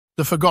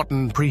The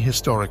forgotten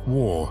prehistoric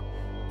war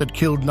that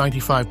killed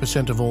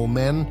 95% of all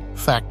men,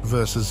 fact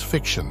versus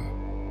fiction.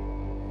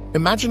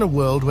 Imagine a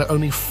world where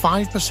only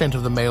 5%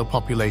 of the male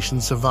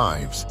population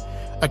survives.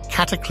 A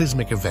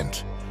cataclysmic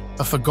event,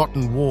 a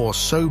forgotten war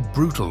so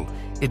brutal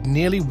it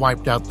nearly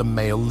wiped out the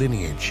male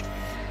lineage.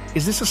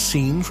 Is this a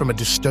scene from a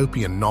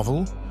dystopian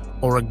novel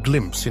or a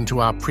glimpse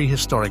into our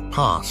prehistoric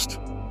past?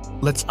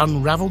 Let's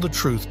unravel the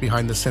truth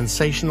behind the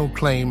sensational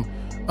claim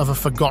of a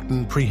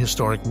forgotten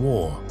prehistoric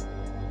war.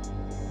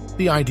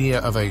 The idea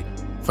of a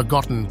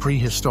forgotten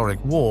prehistoric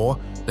war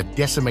that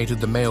decimated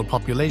the male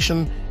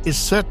population is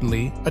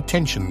certainly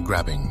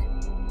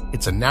attention-grabbing.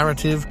 It's a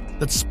narrative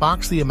that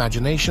sparks the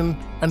imagination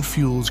and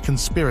fuels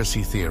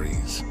conspiracy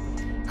theories.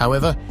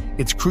 However,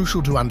 it's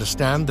crucial to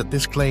understand that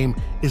this claim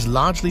is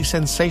largely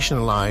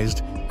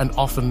sensationalized and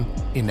often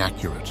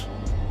inaccurate.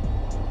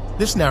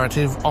 This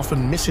narrative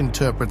often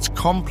misinterprets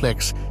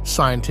complex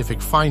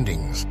scientific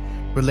findings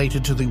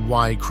related to the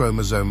Y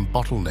chromosome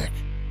bottleneck.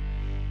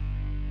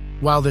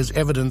 While there's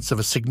evidence of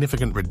a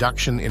significant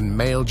reduction in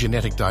male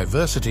genetic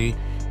diversity,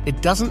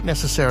 it doesn't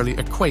necessarily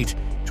equate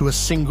to a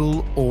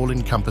single,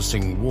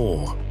 all-encompassing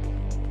war.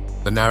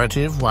 The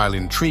narrative, while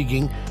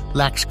intriguing,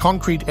 lacks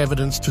concrete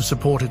evidence to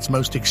support its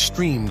most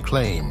extreme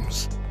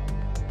claims.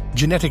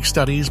 Genetic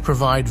studies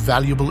provide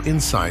valuable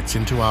insights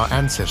into our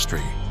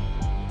ancestry.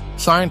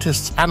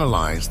 Scientists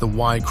analyze the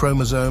Y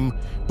chromosome,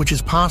 which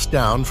is passed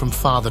down from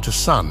father to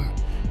son,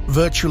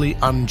 virtually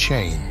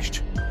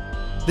unchanged.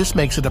 This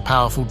makes it a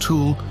powerful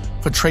tool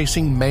for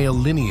tracing male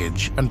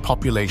lineage and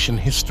population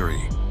history.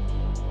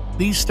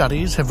 These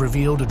studies have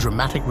revealed a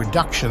dramatic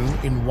reduction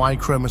in Y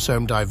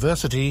chromosome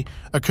diversity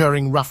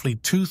occurring roughly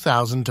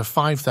 2,000 to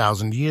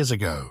 5,000 years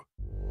ago.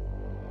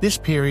 This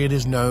period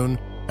is known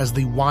as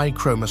the Y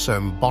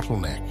chromosome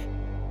bottleneck.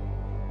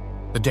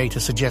 The data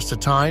suggests a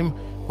time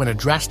when a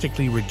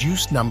drastically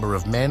reduced number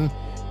of men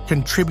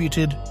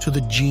contributed to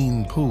the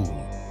gene pool.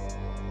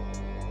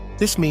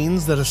 This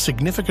means that a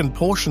significant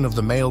portion of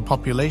the male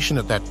population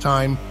at that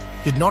time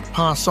did not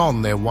pass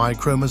on their Y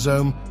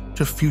chromosome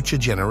to future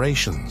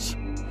generations.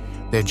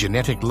 Their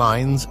genetic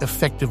lines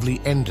effectively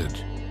ended.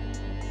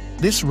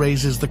 This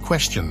raises the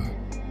question: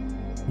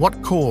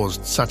 what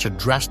caused such a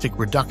drastic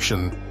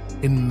reduction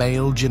in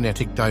male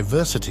genetic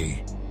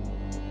diversity?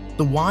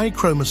 The Y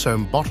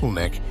chromosome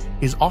bottleneck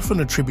is often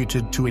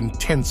attributed to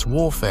intense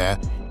warfare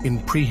in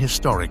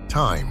prehistoric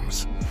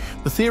times.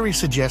 The theory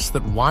suggests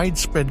that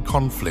widespread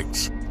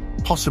conflicts,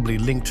 possibly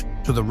linked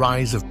to the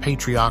rise of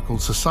patriarchal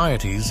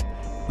societies,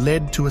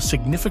 led to a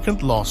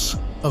significant loss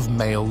of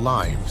male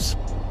lives.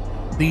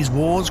 These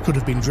wars could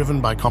have been driven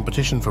by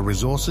competition for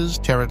resources,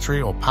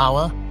 territory, or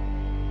power.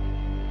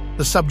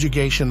 The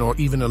subjugation or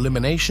even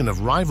elimination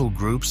of rival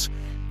groups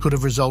could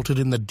have resulted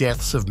in the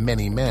deaths of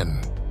many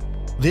men.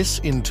 This,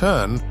 in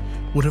turn,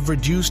 would have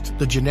reduced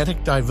the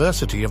genetic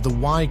diversity of the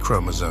Y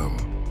chromosome.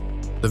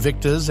 The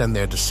victors and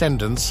their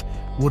descendants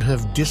would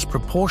have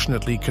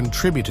disproportionately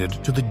contributed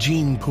to the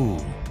gene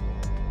pool.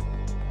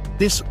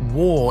 This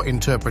war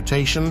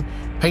interpretation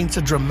paints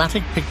a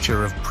dramatic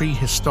picture of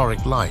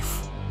prehistoric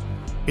life.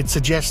 It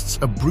suggests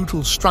a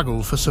brutal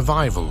struggle for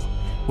survival,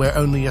 where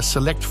only a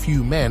select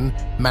few men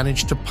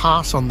managed to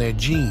pass on their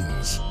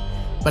genes.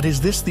 But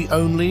is this the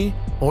only,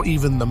 or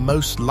even the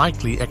most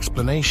likely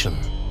explanation?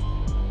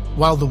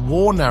 While the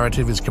war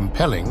narrative is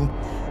compelling,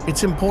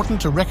 it's important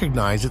to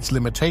recognize its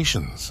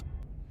limitations.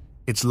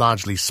 It's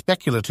largely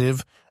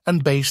speculative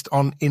and based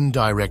on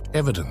indirect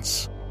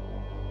evidence.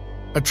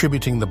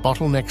 Attributing the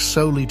bottleneck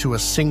solely to a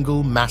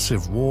single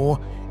massive war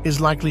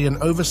is likely an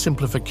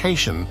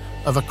oversimplification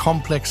of a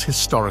complex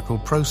historical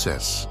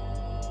process.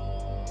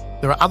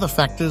 There are other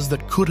factors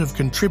that could have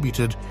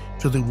contributed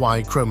to the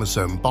Y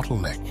chromosome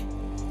bottleneck.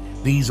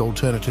 These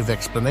alternative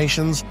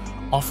explanations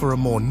offer a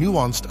more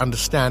nuanced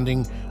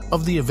understanding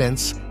of the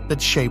events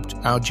that shaped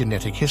our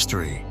genetic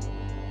history.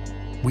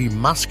 We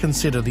must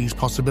consider these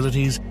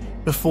possibilities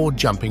before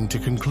jumping to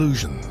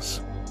conclusions.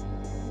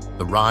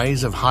 The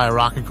rise of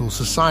hierarchical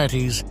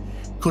societies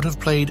could have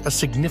played a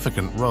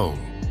significant role.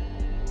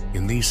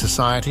 In these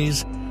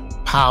societies,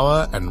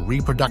 power and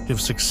reproductive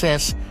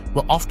success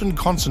were often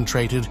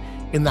concentrated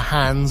in the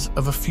hands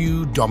of a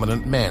few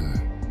dominant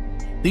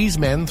men. These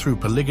men, through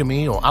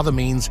polygamy or other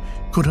means,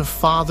 could have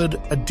fathered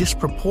a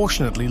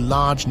disproportionately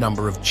large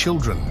number of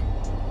children.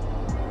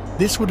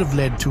 This would have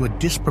led to a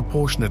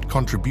disproportionate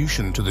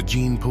contribution to the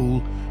gene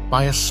pool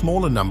by a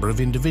smaller number of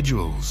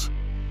individuals.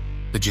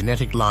 The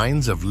genetic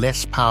lines of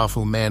less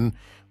powerful men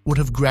would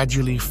have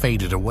gradually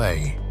faded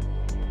away.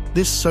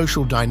 This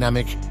social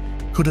dynamic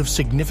could have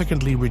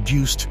significantly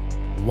reduced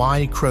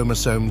Y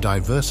chromosome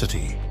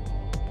diversity.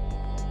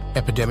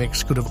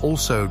 Epidemics could have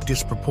also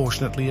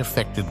disproportionately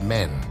affected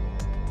men.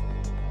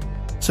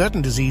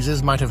 Certain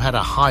diseases might have had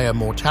a higher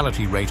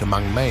mortality rate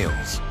among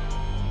males.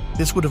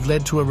 This would have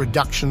led to a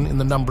reduction in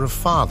the number of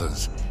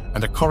fathers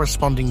and a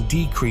corresponding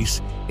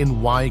decrease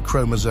in Y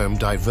chromosome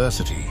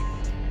diversity.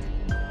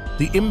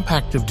 The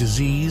impact of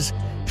disease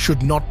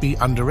should not be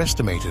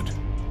underestimated.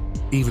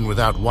 Even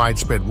without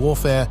widespread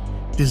warfare,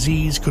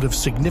 disease could have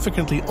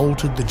significantly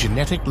altered the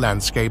genetic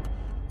landscape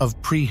of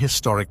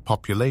prehistoric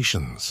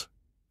populations.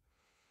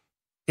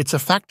 It's a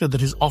factor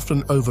that is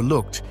often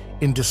overlooked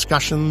in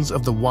discussions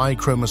of the Y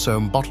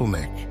chromosome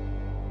bottleneck.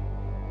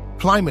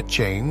 Climate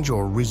change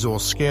or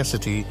resource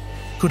scarcity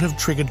could have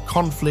triggered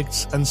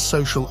conflicts and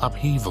social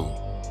upheaval.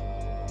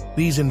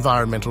 These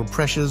environmental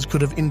pressures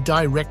could have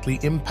indirectly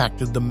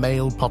impacted the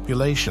male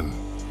population.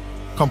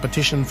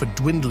 Competition for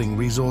dwindling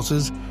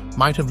resources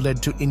might have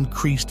led to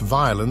increased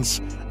violence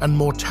and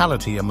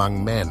mortality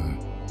among men.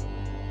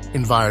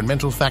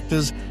 Environmental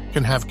factors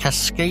can have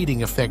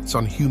cascading effects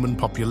on human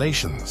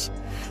populations.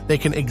 They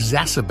can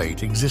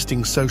exacerbate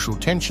existing social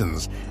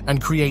tensions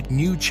and create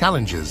new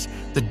challenges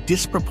that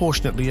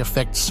disproportionately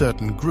affect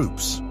certain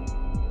groups.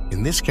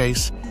 In this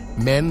case,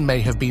 men may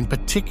have been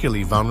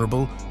particularly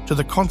vulnerable to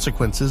the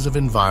consequences of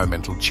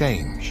environmental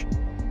change.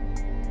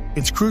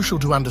 It's crucial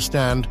to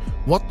understand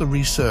what the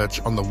research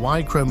on the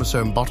Y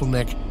chromosome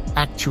bottleneck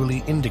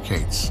actually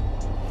indicates.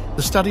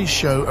 The studies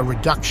show a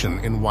reduction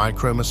in Y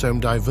chromosome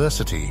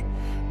diversity,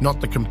 not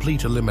the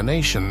complete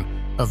elimination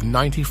of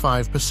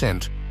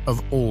 95%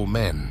 of all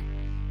men.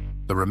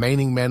 The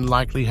remaining men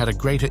likely had a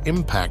greater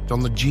impact on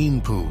the gene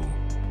pool.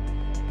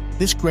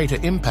 This greater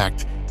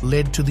impact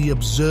led to the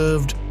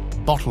observed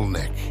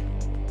bottleneck.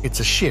 It's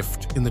a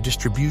shift in the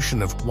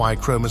distribution of Y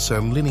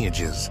chromosome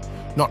lineages,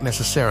 not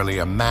necessarily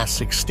a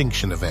mass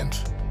extinction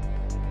event.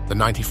 The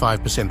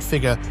 95%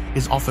 figure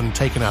is often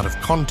taken out of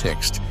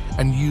context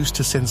and used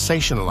to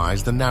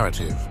sensationalize the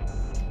narrative.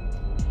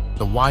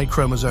 The Y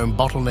chromosome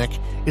bottleneck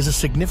is a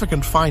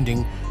significant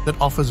finding that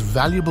offers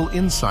valuable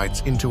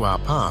insights into our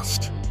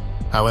past.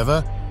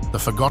 However, the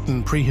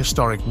forgotten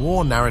prehistoric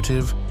war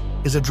narrative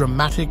is a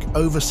dramatic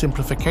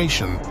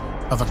oversimplification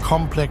of a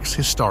complex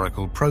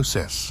historical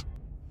process.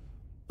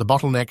 The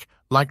bottleneck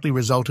likely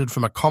resulted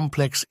from a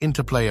complex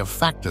interplay of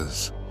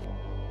factors.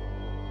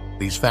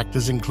 These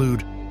factors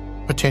include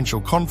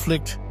potential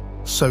conflict,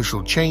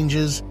 social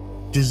changes,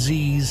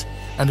 disease,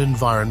 and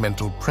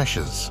environmental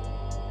pressures.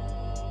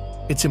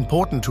 It's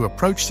important to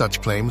approach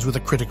such claims with a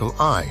critical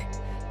eye,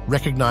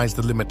 recognize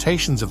the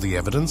limitations of the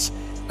evidence,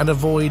 and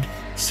avoid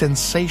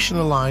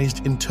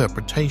sensationalized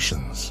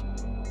interpretations.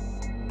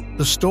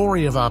 The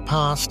story of our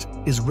past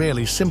is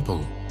rarely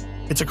simple.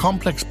 It's a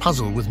complex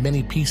puzzle with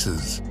many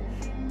pieces.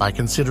 By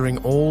considering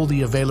all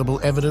the available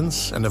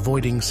evidence and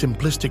avoiding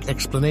simplistic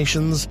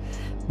explanations,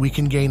 we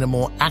can gain a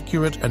more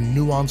accurate and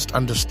nuanced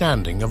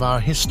understanding of our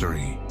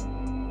history.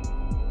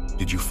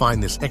 Did you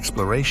find this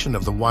exploration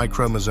of the Y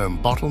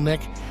chromosome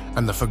bottleneck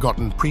and the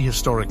forgotten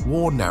prehistoric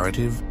war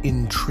narrative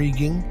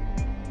intriguing?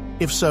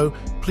 If so,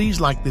 please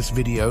like this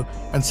video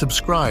and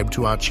subscribe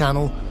to our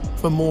channel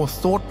for more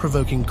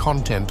thought-provoking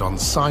content on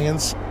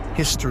science,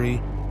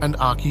 history, and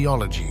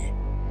archaeology.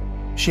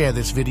 Share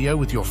this video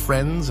with your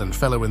friends and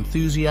fellow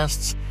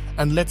enthusiasts,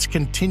 and let's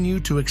continue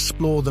to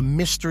explore the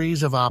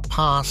mysteries of our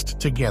past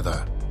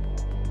together.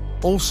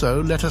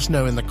 Also, let us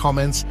know in the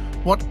comments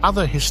what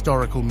other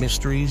historical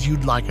mysteries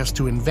you'd like us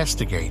to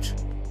investigate.